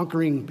is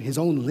conquering his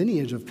own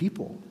lineage of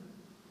people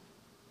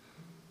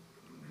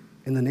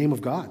in the name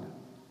of God,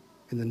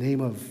 in the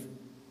name of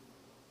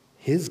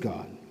his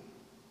God.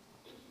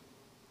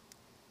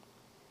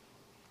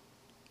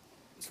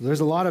 So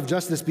there's a lot of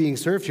justice being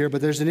served here,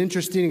 but there's an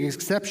interesting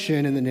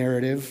exception in the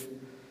narrative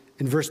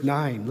in verse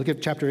 9. Look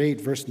at chapter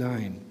 8, verse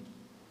 9.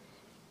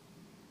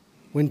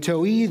 When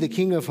Toi, the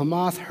king of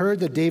Hamath,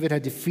 heard that David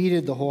had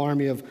defeated the whole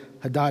army of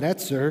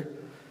Hadadezer,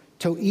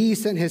 Toi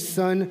sent his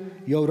son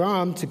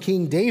Joram to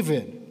King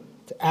David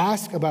to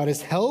ask about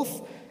his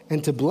health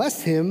and to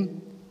bless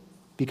him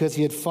because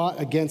he had fought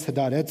against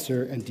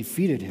Hadadezer and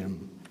defeated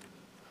him.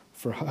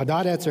 For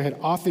Hadadezer had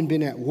often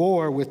been at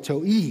war with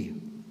Toi,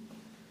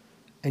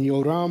 and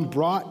Joram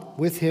brought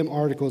with him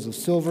articles of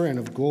silver and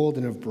of gold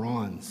and of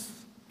bronze.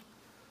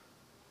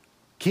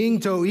 King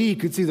Toi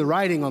could see the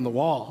writing on the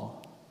wall.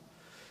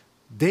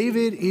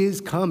 David is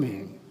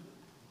coming,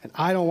 and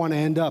I don't want to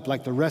end up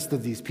like the rest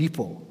of these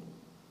people.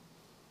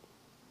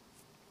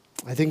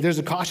 I think there's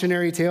a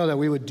cautionary tale that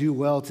we would do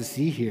well to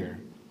see here.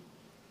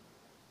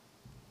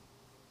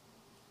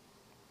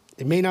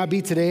 It may not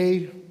be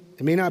today,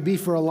 it may not be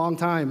for a long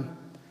time,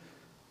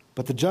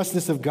 but the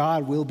justice of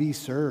God will be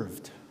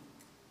served.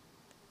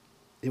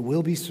 It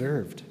will be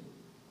served.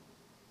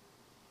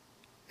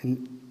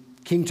 And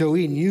King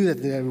Toi knew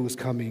that David was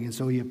coming, and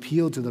so he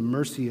appealed to the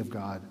mercy of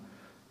God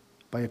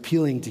by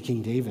appealing to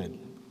King David.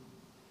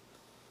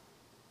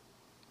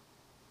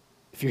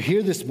 If you're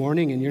here this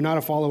morning and you're not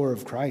a follower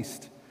of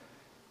Christ,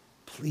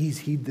 please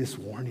heed this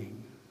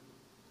warning.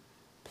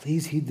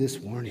 Please heed this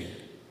warning.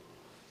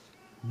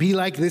 Be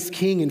like this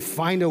king and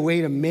find a way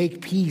to make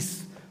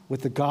peace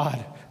with the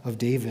God of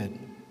David.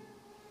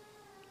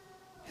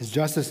 His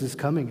justice is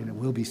coming and it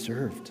will be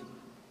served.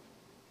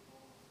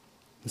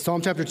 And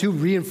Psalm chapter 2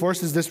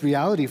 reinforces this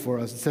reality for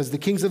us. It says, the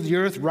kings of the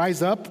earth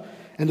rise up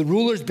and the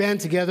rulers band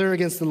together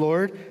against the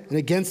Lord and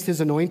against his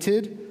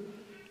anointed.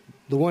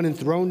 The one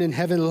enthroned in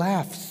heaven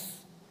laughs,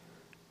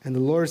 and the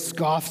Lord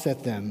scoffs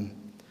at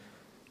them.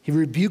 He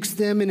rebukes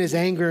them in his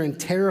anger and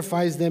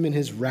terrifies them in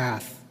his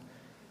wrath.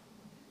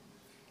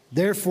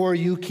 Therefore,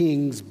 you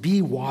kings,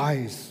 be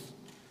wise.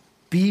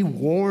 Be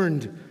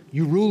warned,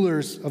 you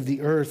rulers of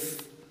the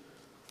earth.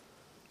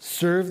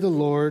 Serve the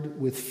Lord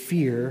with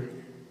fear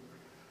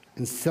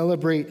and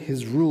celebrate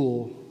his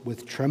rule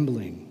with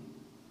trembling.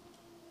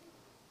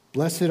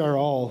 Blessed are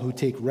all who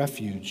take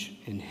refuge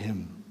in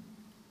him.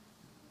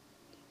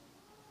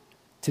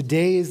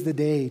 Today is the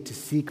day to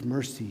seek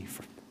mercy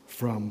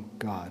from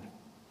God.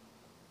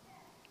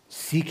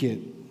 Seek it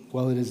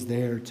while it is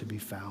there to be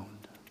found.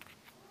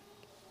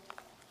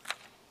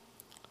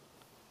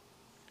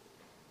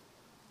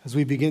 As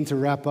we begin to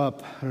wrap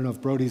up, I don't know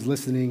if Brody's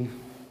listening.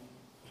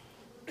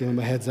 Give him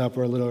a heads up,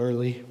 we're a little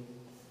early.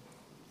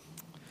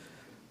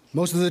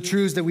 Most of the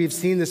truths that we've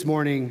seen this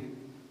morning,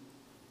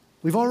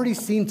 we've already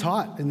seen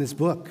taught in this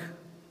book.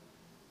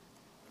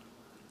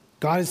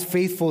 God is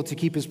faithful to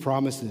keep his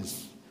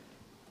promises.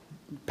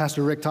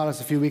 Pastor Rick taught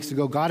us a few weeks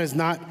ago, God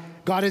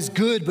is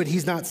good, but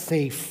he's not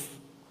safe.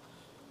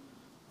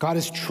 God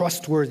is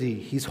trustworthy,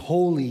 he's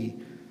holy,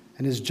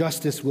 and his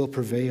justice will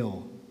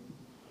prevail.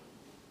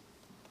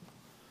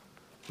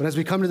 But as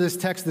we come to this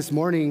text this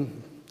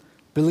morning,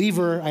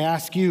 believer, I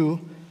ask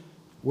you,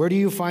 where do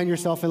you find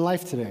yourself in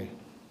life today?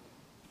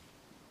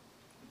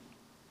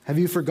 Have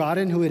you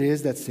forgotten who it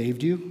is that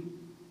saved you?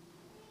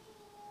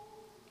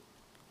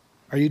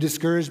 Are you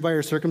discouraged by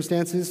your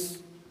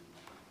circumstances?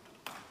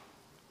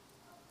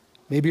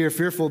 Maybe you're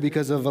fearful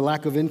because of a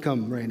lack of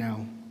income right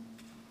now.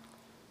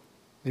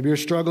 Maybe you're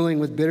struggling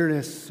with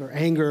bitterness or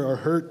anger or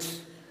hurt.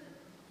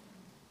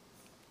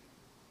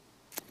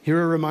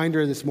 Hear a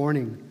reminder this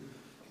morning.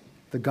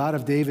 The God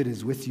of David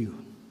is with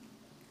you.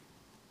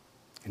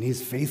 And he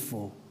is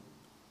faithful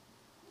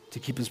to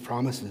keep his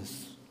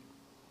promises.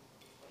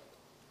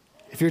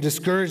 If you're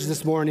discouraged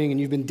this morning and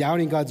you've been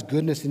doubting God's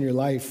goodness in your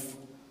life,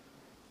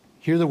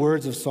 hear the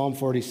words of Psalm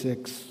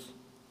 46.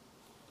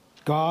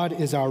 God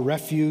is our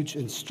refuge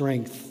and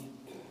strength,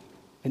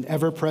 an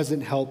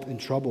ever-present help in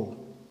trouble.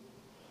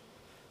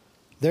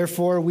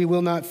 Therefore, we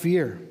will not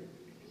fear,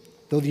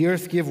 though the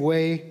earth give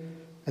way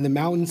and the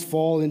mountains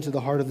fall into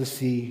the heart of the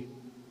sea,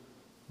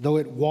 though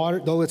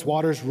its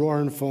waters roar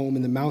and foam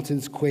and the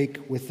mountains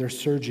quake with their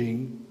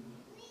surging.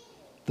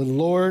 The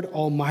Lord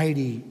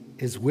Almighty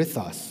is with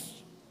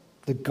us.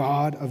 The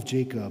God of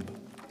Jacob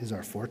is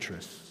our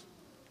fortress.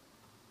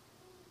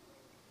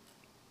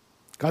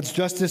 God's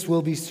justice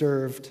will be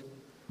served.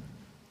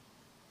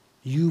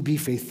 You be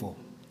faithful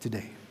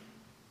today.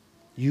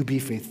 You be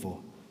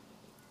faithful.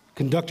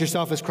 Conduct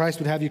yourself as Christ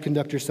would have you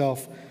conduct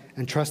yourself,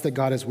 and trust that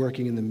God is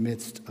working in the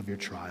midst of your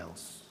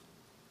trials.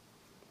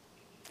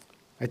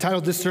 I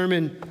titled this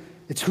sermon,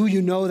 "It's Who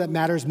You Know That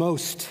Matters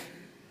Most."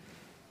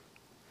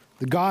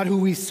 The God who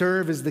we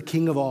serve is the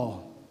King of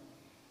all.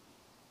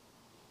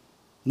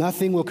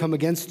 Nothing will come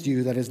against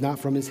you that is not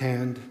from his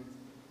hand.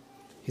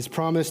 He's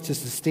promised to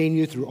sustain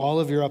you through all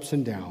of your ups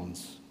and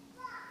downs.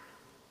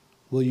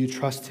 Will you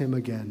trust him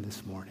again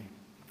this morning?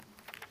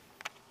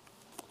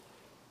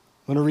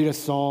 I'm going to read a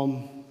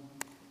psalm.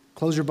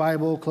 Close your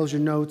Bible, close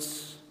your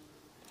notes.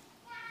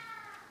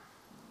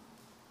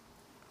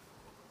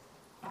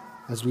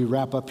 As we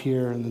wrap up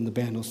here, and then the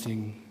band will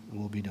sing, and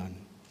we'll be done.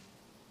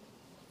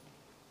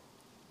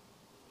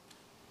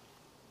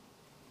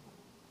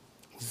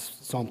 This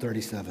is Psalm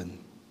 37.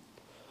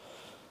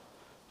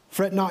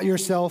 Fret not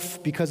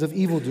yourself because of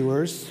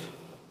evildoers.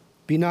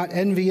 Be not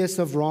envious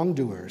of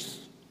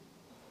wrongdoers.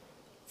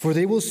 For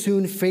they will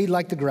soon fade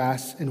like the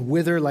grass and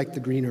wither like the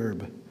green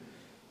herb.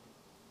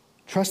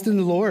 Trust in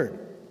the Lord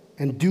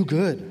and do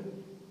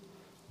good.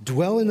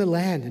 Dwell in the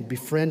land and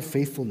befriend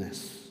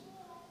faithfulness.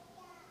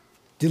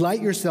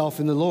 Delight yourself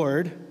in the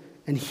Lord,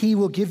 and he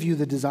will give you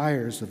the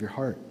desires of your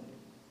heart.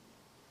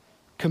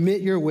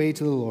 Commit your way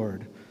to the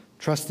Lord.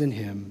 Trust in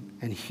him,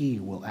 and he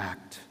will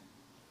act.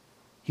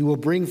 He will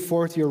bring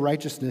forth your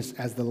righteousness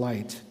as the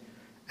light,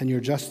 and your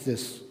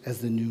justice as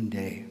the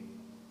noonday.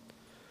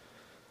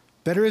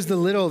 Better is the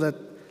little that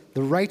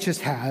the righteous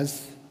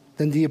has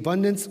than the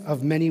abundance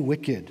of many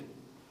wicked.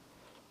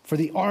 For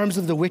the arms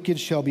of the wicked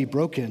shall be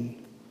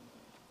broken,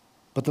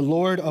 but the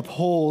Lord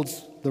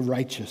upholds the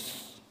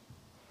righteous.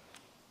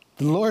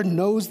 The Lord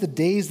knows the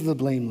days of the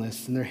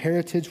blameless, and their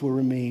heritage will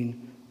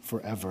remain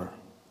forever.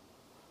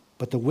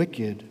 But the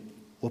wicked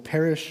will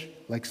perish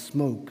like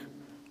smoke,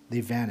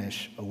 they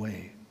vanish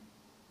away.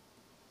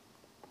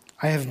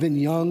 I have been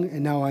young,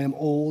 and now I am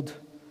old.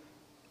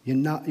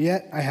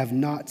 Yet I have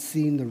not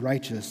seen the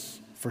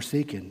righteous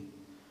forsaken,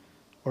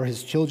 or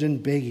his children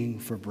begging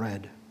for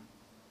bread.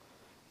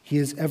 He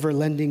is ever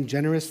lending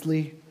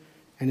generously,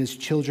 and his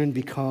children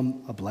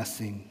become a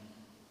blessing.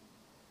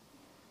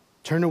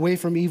 Turn away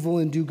from evil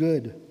and do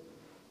good,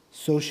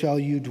 so shall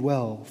you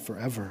dwell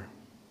forever.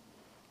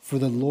 For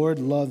the Lord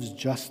loves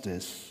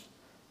justice.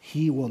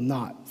 He will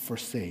not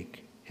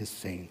forsake his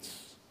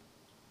saints.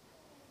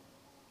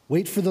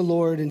 Wait for the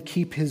Lord and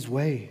keep his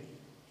way,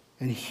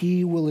 and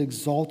he will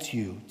exalt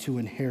you to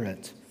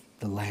inherit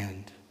the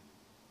land.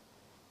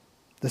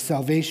 The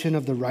salvation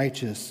of the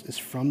righteous is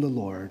from the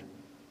Lord.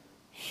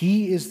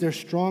 He is their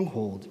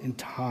stronghold in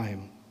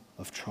time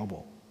of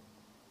trouble.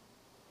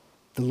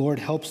 The Lord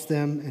helps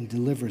them and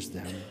delivers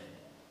them.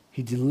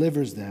 He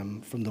delivers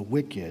them from the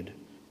wicked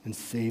and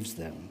saves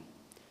them,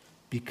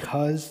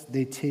 because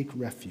they take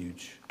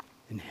refuge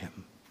in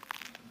him.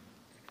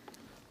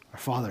 Our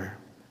Father,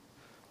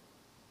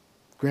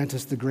 grant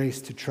us the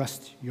grace to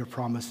trust your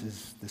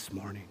promises this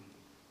morning.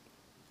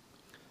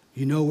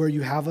 You know where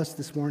you have us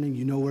this morning.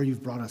 You know where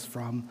you've brought us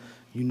from.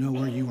 You know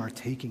where you are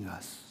taking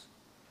us.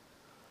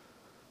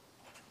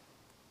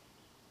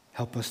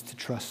 Help us to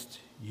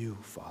trust you,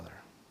 Father.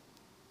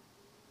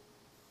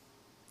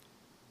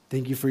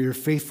 Thank you for your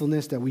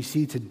faithfulness that we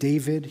see to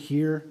David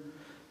here.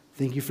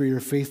 Thank you for your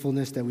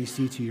faithfulness that we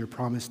see to your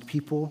promised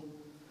people.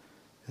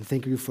 And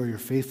thank you for your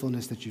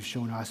faithfulness that you've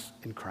shown us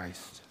in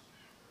Christ.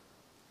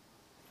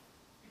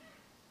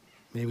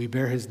 May we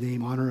bear his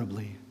name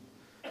honorably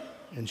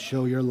and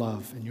show your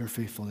love and your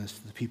faithfulness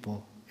to the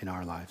people in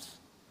our lives.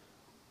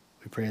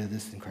 We pray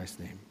this in Christ's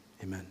name.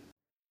 Amen.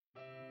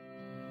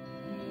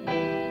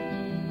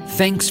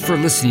 Thanks for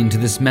listening to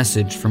this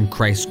message from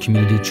Christ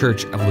Community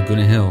Church of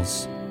Laguna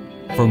Hills.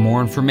 For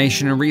more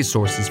information and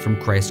resources from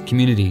Christ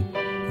Community,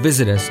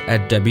 visit us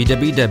at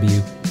www.ccclh.org.